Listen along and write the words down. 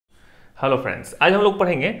Hello friends, आज हम लोग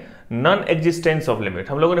पढ़ेंगे नॉन एग्जिस्टेंस ऑफ लिमिट।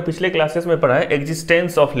 हम लोगों ने पिछले क्लासेस में पढ़ा है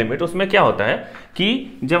एग्जिस्टेंस ऑफ लिमिट। उसमें क्या होता है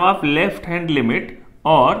कि जब आप लेफ्ट हैंड लिमिट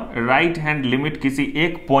और राइट हैंड लिमिट किसी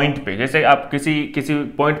एक पॉइंट पे, जैसे आप किसी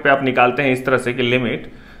पॉइंट पे आप निकालते हैं इस तरह से कि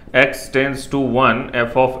limit x tends to 1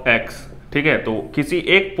 f of x, ठीक है। तो किसी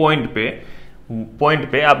एक पॉइंट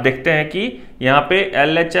पे आप देखते हैं कि यहाँ पे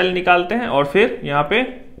LHL निकालते हैं और फिर यहाँ पे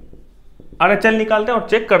RHL निकालते हैं और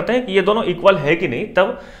चेक करते हैं कि ये दोनों इक्वल है कि नहीं।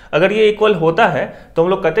 तब अगर ये इक्वल होता है तो हम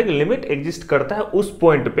लोग कहते हैं कि लिमिट एग्जिस्ट करता है उस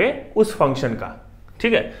पॉइंट पे उस फंक्शन का,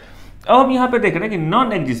 ठीक है। अब हम यहाँ पे देख रहे हैं कि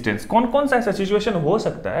नॉन एग्जिस्टेंस कौन कौन सा ऐसा सिचुएशन हो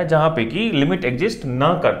सकता है जहां पे कि लिमिट एग्जिस्ट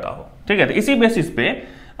ना करता हो, ठीक है। तो इसी बेसिस पे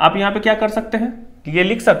आप यहाँ पे क्या कर सकते हैं कि ये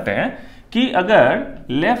लिख सकते हैं कि अगर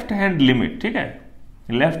लेफ्ट हैंड लिमिट, ठीक है,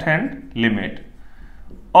 लेफ्ट हैंड लिमिट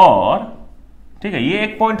और, ठीक है, ये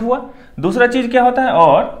एक पॉइंट हुआ। दूसरा चीज क्या होता है,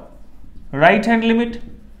 और राइट हैंड लिमिट,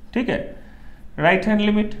 ठीक है, राइट हैंड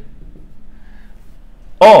लिमिट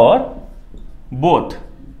और बोथ,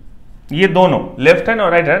 ये दोनों लेफ्ट हैंड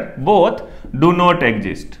और right hand both do not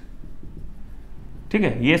exist, ठीक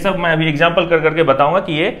है। ये सब मैं अभी एग्जांपल कर करके बताऊंगा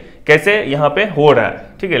कि ये कैसे यहां पे हो रहा है,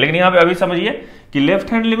 ठीक है। लेकिन यहां पे अभी समझिए कि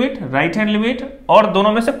left hand limit, right hand limit और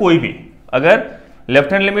दोनों में से कोई भी, अगर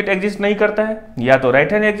लेफ्ट हैंड लिमिट एग्जिस्ट नहीं करता है या तो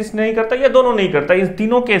राइट हैंड एग्जिस्ट नहीं करता या दोनों नहीं करता, इन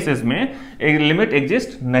तीनों केसेस में एक लिमिट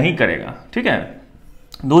एग्जिस्ट नहीं करेगा, ठीक है।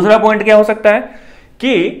 दूसरा पॉइंट क्या हो सकता है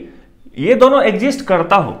कि ये दोनों एग्जिस्ट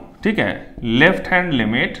करता हो, ठीक है, left hand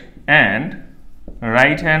limit and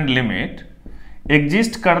right hand limit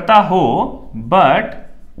exist करता हो बट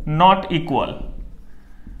नॉट इक्वल।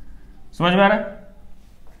 समझ में आ रहा है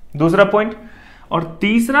दूसरा पॉइंट। और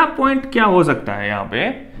तीसरा पॉइंट क्या हो सकता है यहां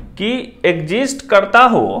पे कि एग्जिस्ट करता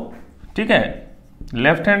हो, ठीक है,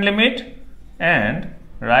 left hand limit and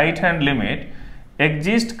right hand limit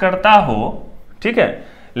exist करता हो, ठीक है,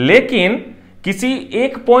 लेकिन किसी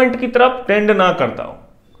एक पॉइंट की तरफ टेंड ना करता हो।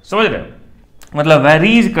 समझ रहे हो, मतलब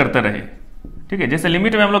वेरीज करते रहे, ठीक है। जैसे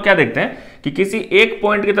लिमिट में हम लोग क्या देखते हैं कि किसी एक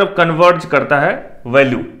पॉइंट की तरफ कन्वर्ज करता है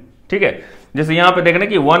वैल्यू, ठीक है। जैसे यहां पे देखने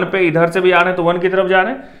कि 1 पे इधर से भी आ रहे हैं तो 1 की तरफ जा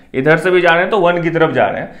रहे हैं, इधर से भी जा रहे हैं तो 1 की तरफ जा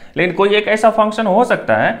रहे हैं। लेकिन कोई एक ऐसा फंक्शन हो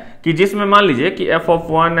सकता है कि जिसमें मान लीजिए कि f ऑफ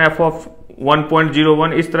 1, f ऑफ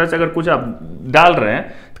 1.01 इस तरह से अगर कुछ आप डाल रहे हैं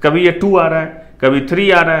तो कभी ये 2 आ रहा है, कभी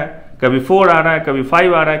 3 आ रहा है, कभी 4 आ रहा है, कभी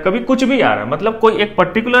 5 आ रहा है, कभी कुछ भी आ रहा है। मतलब कोई एक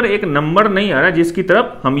पर्टिकुलर एक नंबर नहीं आ रहा है जिसकी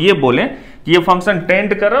तरफ हम ये बोलें कि ये फंक्शन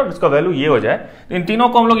टेंड कर रहा है और इसका वैल्यू ये हो जाए। तो इन तीनों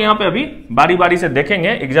को हम लोग यहाँ पे अभी बारी बारी से देखेंगे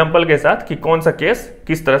एग्जांपल के साथ कि कौन सा केस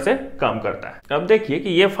किस तरह से काम करता है। अब देखिए कि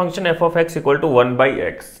ये function f of x equal to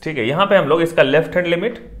 1/x, ठीक है। यहाँ पे हम लोग इसका लेफ्ट हैंड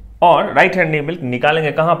लिमिट और राइट हैंड लिमिट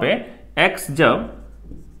निकालेंगे कहाँ पे, x जब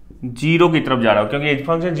 0 की तरफ जा रहा हो, क्योंकि ये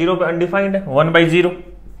फंक्शन 0 पे अनडिफाइंड है, 1/0,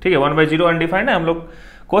 ठीक है, 1/0 अनडिफाइंड है। हम लोग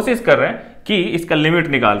कोशिश कर रहे हैं कि इसका लिमिट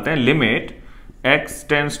निकालते हैं, limit x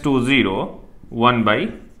tends to 0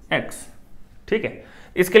 1/x, ठीक है।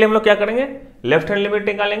 इसके लिए हम लोग क्या करेंगे, लेफ्ट हैंड लिमिट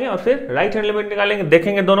निकालेंगे और फिर राइट हैंड लिमिट निकालेंगे,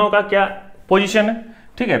 देखेंगे दोनों का क्या पोजीशन है,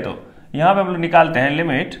 ठीक है। तो यहां पे हम लोग निकालते हैं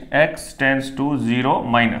limit x tends to 0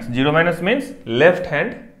 minus means left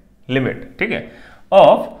hand limit, ठीक है,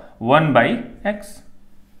 ऑफ 1/x,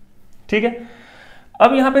 ठीक है।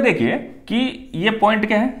 अब यहां पे देखिए कि ये पॉइंट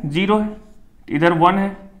क्या है, 0 है, इधर 1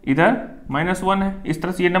 है, इधर -1 है, इस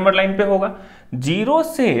तरह से ये नंबर लाइन पे होगा। 0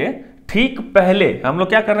 से ठीक पहले हम लोग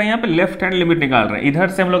क्या कर रहे हैं, यहाँ पे लेफ्ट हैंड लिमिट निकाल रहे हैं। इधर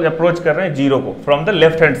से हम लोग अप्रोच कर रहे हैं 0 को from the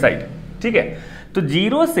left hand side, ठीक है। तो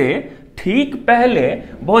 0 से ठीक पहले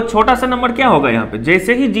बहुत छोटा सा नंबर क्या होगा यहाँ पे,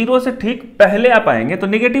 जैसे ही 0 से ठीक पहले आप आएंगे तो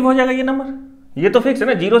निगेटिव हो जाएगा ये नंबर, ये तो फिक्स है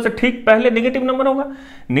ना। 0 से ठीक पहले निगेटिव नंबर होगा।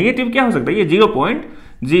 निगेटिव क्या हो सकता है, ये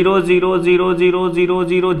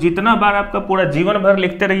 0.0000000 जितना बार आपका पूरा जीवन भर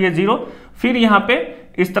लिखते रहिए 0, फिर यहाँ पे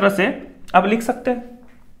इस तरह से आप लिख सकते हैं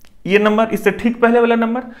ये नंबर, इससे ठीक पहले वाला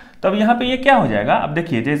नंबर। तो अब यहाँ पे ये क्या हो जाएगा, अब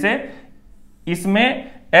देखिए जैसे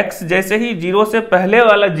इसमें x जैसे ही 0 से पहले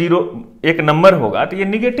वाला 0 एक नंबर होगा तो ये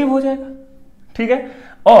निगेटिव हो जाएगा, ठीक है।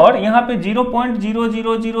 और यहाँ पे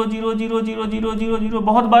 0.000000000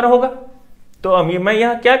 बहुत बार होगा। तो अब मैं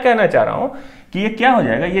यहाँ क्या कहना चाह रहा हूं कि ये क्या हो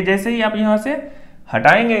जाएगा, ये जैसे ही आप यहां से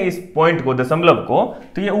हटाएंगे इस पॉइंट को, दशमलव को,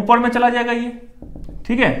 तो ये ऊपर में चला जाएगा ये,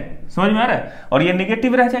 ठीक है। समझ में आ रहा है। और ये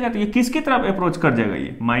निगेटिव रह जाएगा तो ये किसकी तरफ अप्रोच कर जाएगा,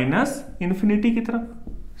 ये -∞ की तरफ।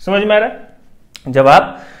 समझ में आ रहा है। जब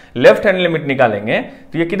आप लेफ्ट हैंड लिमिट निकालेंगे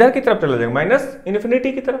तो ये किधर की तरफ चला जाएगा, -∞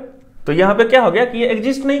 की तरफ। तो यहां पे क्या हो गया कि ये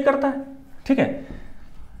एग्जिस्ट नहीं करता है, ठीक है,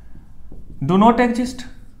 do not exist,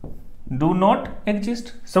 do not exist.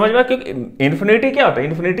 समझ में, क्योंकि इन्फिनिटी क्या होता है,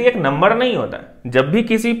 इन्फिनिटी एक नंबर नहीं होता है। जब भी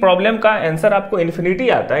किसी प्रॉब्लम का आंसर आपको इन्फिनिटी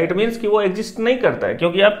आता है इट मींस कि वो एग्जिस्ट नहीं करता है,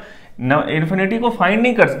 क्योंकि आप इन्फिनिटी को फाइंड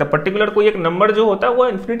नहीं कर सकते। पर्टिकुलर कोई एक नंबर जो होता है वो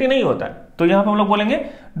इन्फिनिटी नहीं होता है। तो यहां पे हम लोग बोलेंगे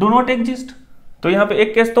डू नॉट एग्जिस्ट, तो यहाँ पे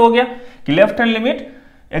एक केस तो हो गया कि लेफ्ट हैंड लिमिट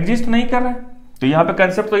एग्जिस्ट नहीं कर रहा है। तो यहाँ पे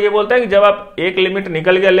कंसेप्ट तो ये बोलता है कि जब आप एक लिमिट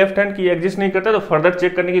निकल गया लेफ्ट हैंड की एग्जिस्ट नहीं करता तो फर्दर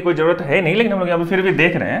चेक करने की कोई जरूरत है नहीं, लेकिन हम लोग यहाँ पे फिर भी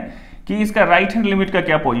देख रहे हैं कि इसका राइट हैंड लिमिट का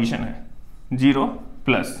क्या पोजीशन है, 0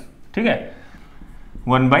 प्लस, ठीक है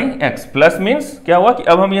 1/x प्लस मीन्स क्या हुआ कि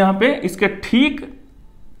अब हम यहाँ पे इसके ठीक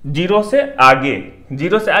 0 से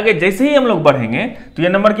आगे जैसे ही हम लोग बढ़ेंगे तो ये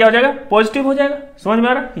नंबर क्या हो जाएगा, पॉजिटिव हो जाएगा। समझ में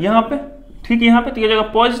आ रहा है? यहाँ पे ठीक यहाँ पे तो ये जाएगा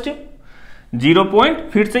पॉजिटिव 0 पॉइंट,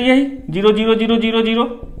 फिर से यही 0 0 0 0 0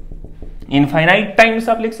 इनफाइनाइट टाइम्स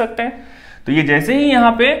आप लिख सकते हैं। तो ये जैसे ही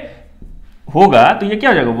यहाँ पे होगा तो ये क्या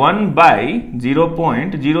हो जाएगा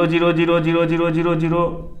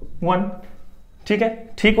 1/0.000000001, ठीक है।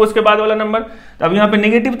 ठीक उसके बाद वाला नंबर, तो अब यहाँ पे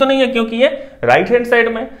नेगेटिव तो नहीं है क्योंकि ये राइट हैंड साइड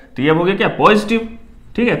में, तो ये हो गया क्या, पॉजिटिव,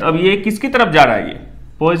 ठीक है। तो अब ये किसकी तरफ जा रहा है, ये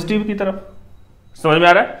पॉजिटिव की तरफ। समझ में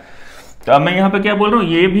आ रहा है? तो अब मैं यहाँ पे क्या बोल रहा हूँ,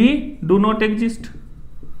 ये भी डू नॉट एग्जिस्ट।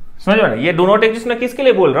 समझ में आ रहा है? ये डू नॉट एग्जिस्ट मैं किसके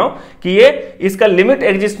लिए बोल रहा हूँ कि ये इसका लिमिट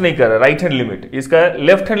एग्जिस्ट नहीं कर रहा, राइट हैंड लिमिट, इसका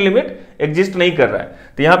लेफ्ट हैंड लिमिट एग्जिस्ट नहीं कर रहा है।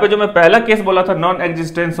 तो यहाँ पे जो मैं पहला केस बोला था नॉन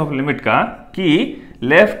एग्जिस्टेंस ऑफ लिमिट का, कि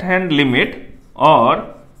लेफ्ट हैंड लिमिट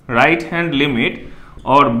और राइट हैंड लिमिट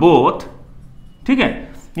और बोथ, ठीक है,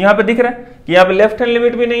 यहाँ पे दिख रहा है कि यहाँ पे लेफ्ट हैंड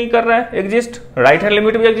लिमिट भी नहीं कर रहा है एग्जिस्ट, राइट हैंड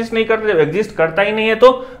लिमिट भी एग्जिस्ट नहीं कर रहा है। जब एग्जिस्ट करता ही नहीं है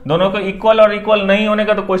तो दोनों का इक्वल और इक्वल नहीं होने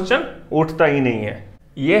का तो क्वेश्चन उठता ही नहीं है।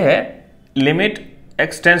 ये है limit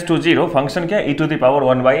x tends to 0, function क्या है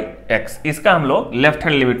e⁻1/x। इसका हम लोग लेफ्ट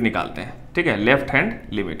हैंड लिमिट निकालते हैं, ठीक है। लेफ्ट हैंड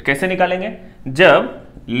लिमिट कैसे निकालेंगे, जब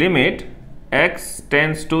limit x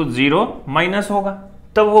tends to 0 minus होगा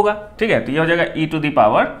तब होगा, ठीक है। तो ये हो जाएगा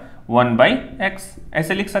e⁻1/x,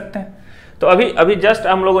 ऐसे लिख सकते हैं। तो अभी जस्ट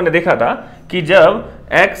हम लोगों ने देखा था कि जब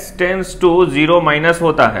x टेंड्स टू 0 माइनस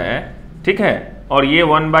होता है, ठीक है, और ये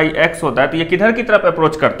 1/x होता है तो ये किधर की तरफ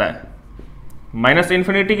अप्रोच करता है, माइनस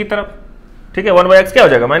इन्फिनिटी की तरफ, ठीक है। 1/x क्या हो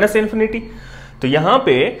जाएगा, माइनस इन्फिनिटी। तो यहाँ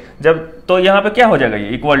पे यहाँ पे क्या हो जाएगा, ये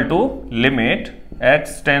equal to limit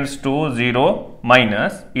x tends to 0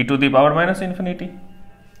 minus e⁻∞,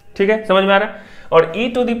 ठीक है। समझ में आ रहा है? और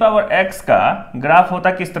e⁻x का ग्राफ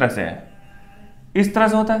होता किस तरह से है, इस तरह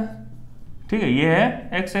से होता है, ठीक है। ये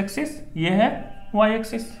है x एक्सिस, ये है y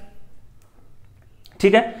एक्सिस,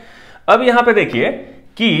 ठीक है। अब यहां पे देखिए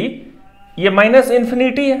कि ये माइनस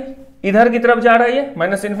इन्फिनिटी है, इधर की तरफ जा रहा है, ये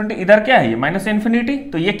माइनस इन्फिनिटी, इधर क्या है, ये माइनस इन्फिनिटी।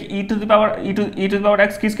 तो ये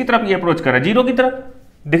e⁻x किसकी तरफ ये अप्रोच कर रहा है, 0 की तरफ,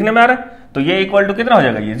 दिखने में आ रहा है। तो ये इक्वल टू कितना हो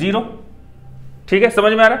जाएगा, ये 0, ठीक है।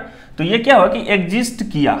 समझ में आ रहा है? तो ये क्या हुआ कि एग्जिस्ट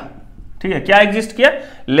किया, ठीक है। क्या एग्जिस्ट किया,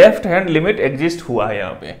 लेफ्ट हैंड लिमिट एग्जिस्ट हुआ है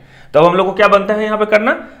यहाँ पे। तो अब हम लोग को क्या बनता है यहाँ पे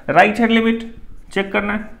करना, राइट हैंड लिमिट चेक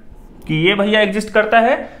करना है कि ये भैया एग्जिस्ट करता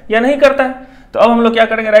है या नहीं करता है। तो अब हम लोग क्या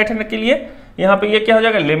करेंगे राइट हैंड के लिए, यहाँ पे ये क्या हो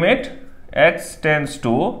जाएगा, limit x tends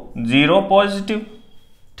to 0 positive,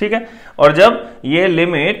 ठीक है। और जब ये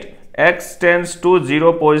limit x tends to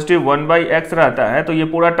 0 positive 1/x रहता है तो ये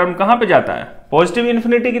पूरा टर्म कहां पे जाता है, पॉजिटिव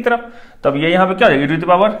इन्फिनिटी की तरफ। तब ये यहाँ पे क्या हो जाएगा,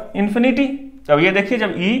 e⁻∞। अब ये देखिए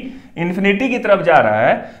जब e इन्फिनिटी की तरफ जा रहा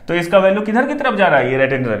है तो इसका वैल्यू किधर की तरफ जा रहा है, ये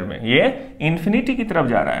राइट हैंड साइड में, ये इन्फिनिटी की तरफ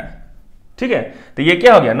जा रहा है, ठीक है। तो ये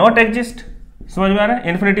क्या हो गया, नॉट एग्जिस्ट। समझ में आ रहा है?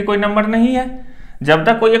 इन्फिनिटी कोई नंबर नहीं है। जब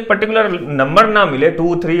तक कोई एक पर्टिकुलर नंबर ना मिले,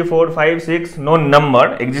 2 3 4 5 6 नो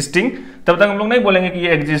नंबर एग्जिस्टिंग, तब तक हम लोग नहीं बोलेंगे कि ये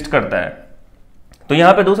एग्जिस्ट करता है। तो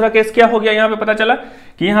यहाँ पे दूसरा केस क्या हो गया, यहाँ पे पता चला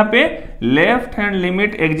कि यहाँ पे लेफ्ट हैंड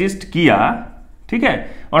लिमिट एग्जिस्ट किया, ठीक है,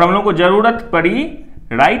 और हम लोग को जरूरत पड़ी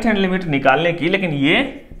राइट हैंड लिमिट निकालने की, लेकिन ये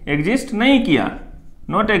एग्जिस्ट नहीं किया,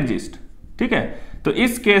 नॉट एग्जिस्ट, ठीक है। तो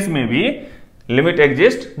इस केस में भी लिमिट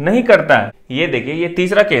एग्जिस्ट नहीं करता है। ये देखिए ये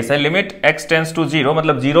तीसरा केस है, लिमिट x टेंड्स टू 0,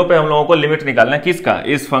 मतलब 0 पे हम लोगों को लिमिट निकालना है, किसका,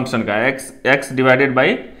 इस फंक्शन का x divided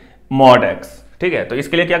by mod x, ठीक है। तो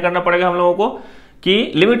इसके लिए क्या करना पड़ेगा हम लोगों को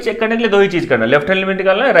कि लिमिट चेक करने के लिए दो ही चीज करना है, लेफ्ट हैंड लिमिट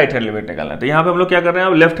निकालना है, राइट हैंड लिमिट निकालना है। तो यहाँ पे हम लोग क्या कर रहे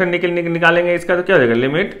हैं, अब लेफ्ट हैंड निकालेंगे इसका, तो क्या हो जाएगा,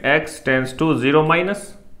 limit x tends to 0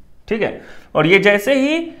 minus, ठीक है। और ये जैसे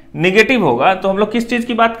ही निगेटिव होगा तो हम लोग किस चीज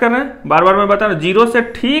की बात कर रहे हैं, बार बार मैं बता रहा हूं, 0 से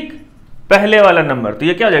ठीक पहले वाला नंबर, तो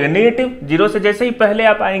ये क्या हो जाएगा, नेगेटिव। 0 से जैसे ही पहले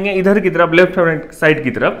आप आएंगे इधर की तरफ, लेफ्ट साइड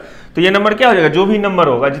की तरफ, तो ये नंबर क्या हो जाएगा, जो भी नंबर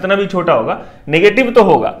होगा, जितना भी छोटा होगा, नेगेटिव तो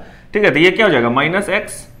होगा, ठीक है। तो ये क्या हो जाएगा,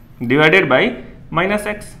 -x डिवाइडेड बाई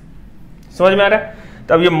 -x। समझ में आ रहा है?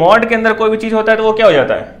 तो अब ये मॉड के अंदर कोई भी चीज होता है तो वो क्या हो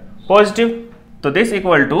जाता है, पॉजिटिव। तो दिस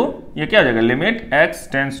इक्वल टू ये क्या हो जाएगा, limit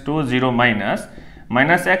x tends to 0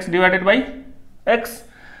 minus x divided by x।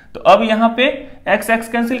 तो अब यहाँ पे x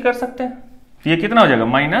कैंसिल कर सकते हैं, ये कितना हो जाएगा,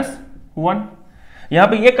 -1। यहाँ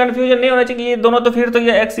पे ये कंफ्यूजन नहीं होना चाहिए कि ये दोनों, तो फिर तो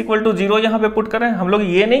ये x इक्वल टू 0 यहाँ पे पुट कर रहे हैं हम लोग,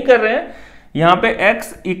 ये नहीं कर रहे हैं। यहाँ पे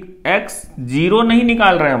x 0 नहीं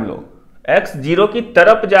निकाल रहे हैं हम लोग, x 0 की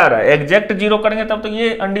तरफ जा रहा है, एग्जैक्ट 0 करेंगे तब तो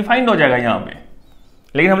ये अनडिफाइंड हो जाएगा यहाँ पे,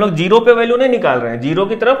 लेकिन हम लोग जीरो पे वैल्यू नहीं निकाल रहे हैं, जीरो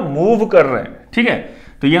की तरफ मूव कर रहे हैं, ठीक है।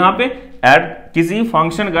 तो यहाँ पे एड किसी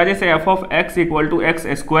फंक्शन का जैसे F of x equal to x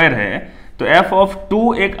square है, तो एफ ऑफ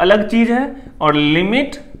 2 एक अलग चीज है और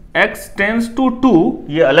लिमिट x टेंस टू 2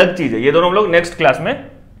 ये अलग चीज है। ये दोनों हम लोग नेक्स्ट क्लास में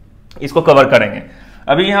इसको कवर करेंगे।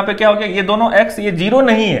 अभी यहाँ पे क्या हो गया, ये दोनों x ये जीरो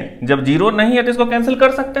नहीं है, जब जीरो नहीं है तो इसको कैंसिल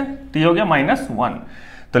कर सकते हैं, तो ये हो गया -1।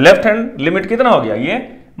 तो लेफ्ट हैंड लिमिट कितना हो गया, ये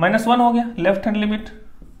 -1 हो गया लेफ्ट हैंड लिमिट,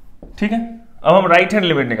 ठीक है। अब हम राइट हैंड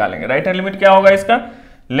लिमिट निकालेंगे। राइट हैंड लिमिट क्या होगा इसका,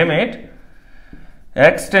 limit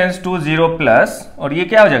x tense to 0 plus, और ये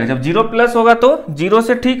क्या हो जाएगा, जब 0 प्लस होगा तो 0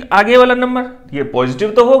 से ठीक आगे वाला नंबर ये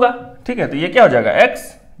पॉजिटिव तो होगा, ठीक है। तो ये क्या हो जाएगा, x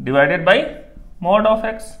divided by mod of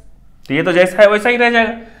x, तो ये तो जैसा है वैसा ही रह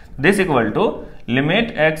जाएगा। This equal to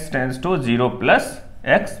limit x tense to 0 plus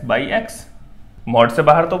x by x, mod से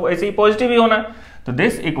बाहर तो ऐसे ही पॉजिटिव ही होना, तो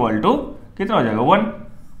दिस इक्वल टू कितना हो जाएगा 1।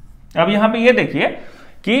 अब यहां पे ये देखिए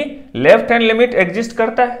कि लेफ्ट हैंड लिमिट एग्जिस्ट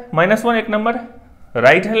करता है, -1 एक नंबर है,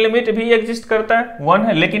 राइट हैंड लिमिट भी एग्जिस्ट करता है 1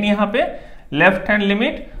 है, लेकिन यहाँ पे लेफ्ट हैंड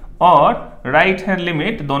लिमिट और राइट हैंड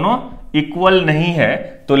लिमिट दोनों इक्वल नहीं है,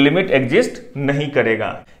 तो लिमिट एग्जिस्ट नहीं करेगा।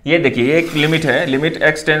 ये देखिए एक लिमिट है, limit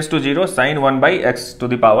x tense to 0 sign 1 by x to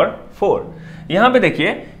the power 4। यहाँ पे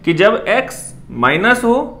देखिए कि जब x माइनस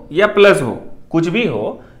हो या प्लस हो, कुछ भी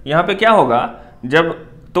हो, यहाँ पे क्या होगा, जब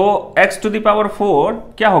तो x टू द पावर 4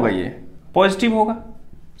 क्या होगा, ये पॉजिटिव होगा।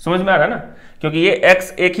 समझ में आ रहा है ना, क्योंकि ये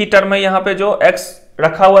x एक ही टर्म है, यहाँ पे जो x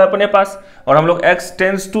रखा हुआ है अपने पास और हम लोग x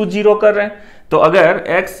टेंस टू 0 कर रहे हैं, तो अगर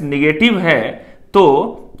x निगेटिव है तो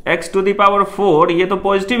x टू द पावर 4 ये तो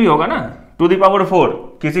पॉजिटिव ही होगा ना, टू द पावर 4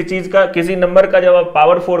 किसी चीज का, किसी नंबर का जब आप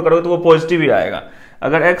पावर 4 करोगे तो वो पॉजिटिव ही आएगा।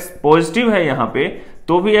 अगर x पॉजिटिव है यहाँ पे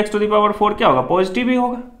तो भी x टू द पावर 4 क्या होगा, पॉजिटिव ही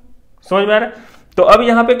होगा। समझ में आ रहा है। तो अब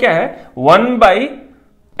यहाँ पे क्या है 1 बाई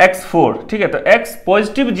x4, ठीक है। तो x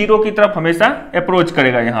पॉजिटिव 0 की तरफ हमेशा अप्रोच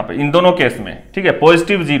करेगा यहाँ पे इन दोनों केस में, ठीक है,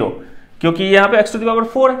 पॉजिटिव 0, क्योंकि यहाँ पे x टू द पावर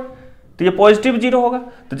 4 है तो ये पॉजिटिव 0 होगा।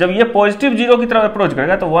 तो जब ये पॉजिटिव 0 की तरफ अप्रोच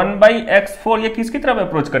करेगा तो 1 बाई x4 ये किसकी तरफ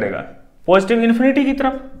अप्रोच करेगा, पॉजिटिव इन्फिनिटी की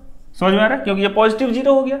तरफ। समझ में आ रहा है, क्योंकि ये पॉजिटिव 0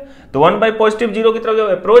 हो गया, तो 1 बाई पॉजिटिव 0 की तरफ जब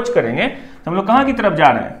अप्रोच करेंगे तो हम लोग कहाँ की तरफ जा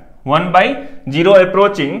रहे हैं, 1 बाई 0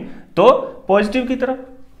 अप्रोचिंग, तो पॉजिटिव की तरफ,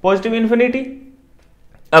 पॉजिटिव इन्फिनिटी।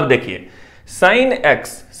 अब देखिए साइन x,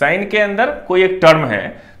 साइन के अंदर कोई एक टर्म है,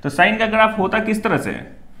 तो साइन का ग्राफ होता किस तरह से,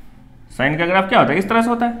 साइन का ग्राफ क्या होता है, इस तरह से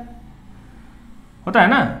होता है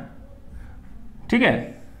ना, ठीक है,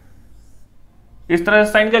 इस तरह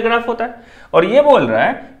से साइन का ग्राफ होता है। और ये बोल रहा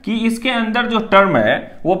है कि इसके अंदर जो टर्म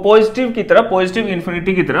है वो पॉजिटिव की तरफ, पॉजिटिव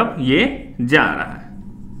इन्फिनिटी की तरफ ये जा रहा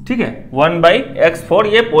है, ठीक है, 1 बाई x4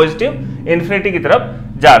 ये पॉजिटिव इन्फिनिटी की तरफ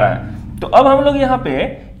जा रहा है। तो अब हम लोग यहाँ पे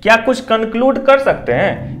क्या कुछ कंक्लूड कर सकते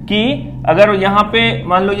हैं कि अगर यहाँ पे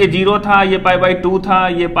मान लो ये 0 था, ये π/2 था,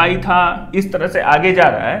 ये पाई था, इस तरह से आगे जा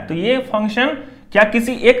रहा है, तो ये फंक्शन क्या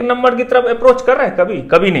किसी एक नंबर की तरफ अप्रोच कर रहा है,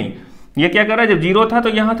 कभी नहीं। ये क्या कर रहा है, जब 0 था तो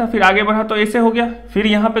यहाँ था, फिर आगे बढ़ा तो ऐसे हो गया, फिर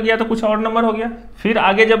यहाँ पे गया तो कुछ और नंबर हो गया, फिर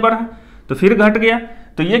आगे जब बढ़ा तो फिर घट गया,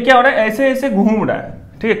 तो ये क्या हो रहा है, ऐसे ऐसे घूम रहा है,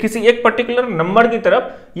 ठीक है, किसी एक पर्टिकुलर नंबर की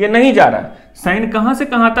तरफ ये नहीं जा रहा है। साइन कहां से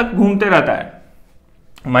कहां तक घूमते रहता है,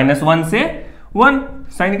 -1 से 1,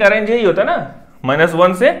 साइन का रेंज यही होता है ना,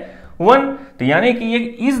 -1 से 1। तो यानी कि ये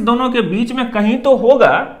इस दोनों के बीच में कहीं तो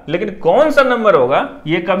होगा, लेकिन कौन सा नंबर होगा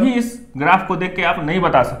ये कभी इस ग्राफ को देख के आप नहीं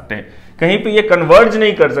बता सकते, कहीं पे ये कन्वर्ज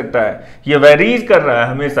नहीं कर सकता है, ये वेरीज कर रहा है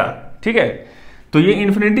हमेशा, ठीक है। तो ये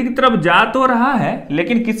इन्फिनिटी की तरफ जा तो रहा है,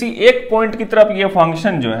 लेकिन किसी एक पॉइंट की तरफ ये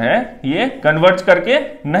फंक्शन जो है ये कन्वर्ज करके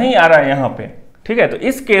नहीं आ रहा है यहाँ पे, ठीक है। तो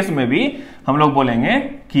इस केस में भी हम लोग बोलेंगे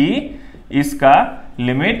कि इसका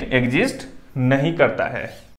लिमिट एग्जिस्ट नहीं करता है।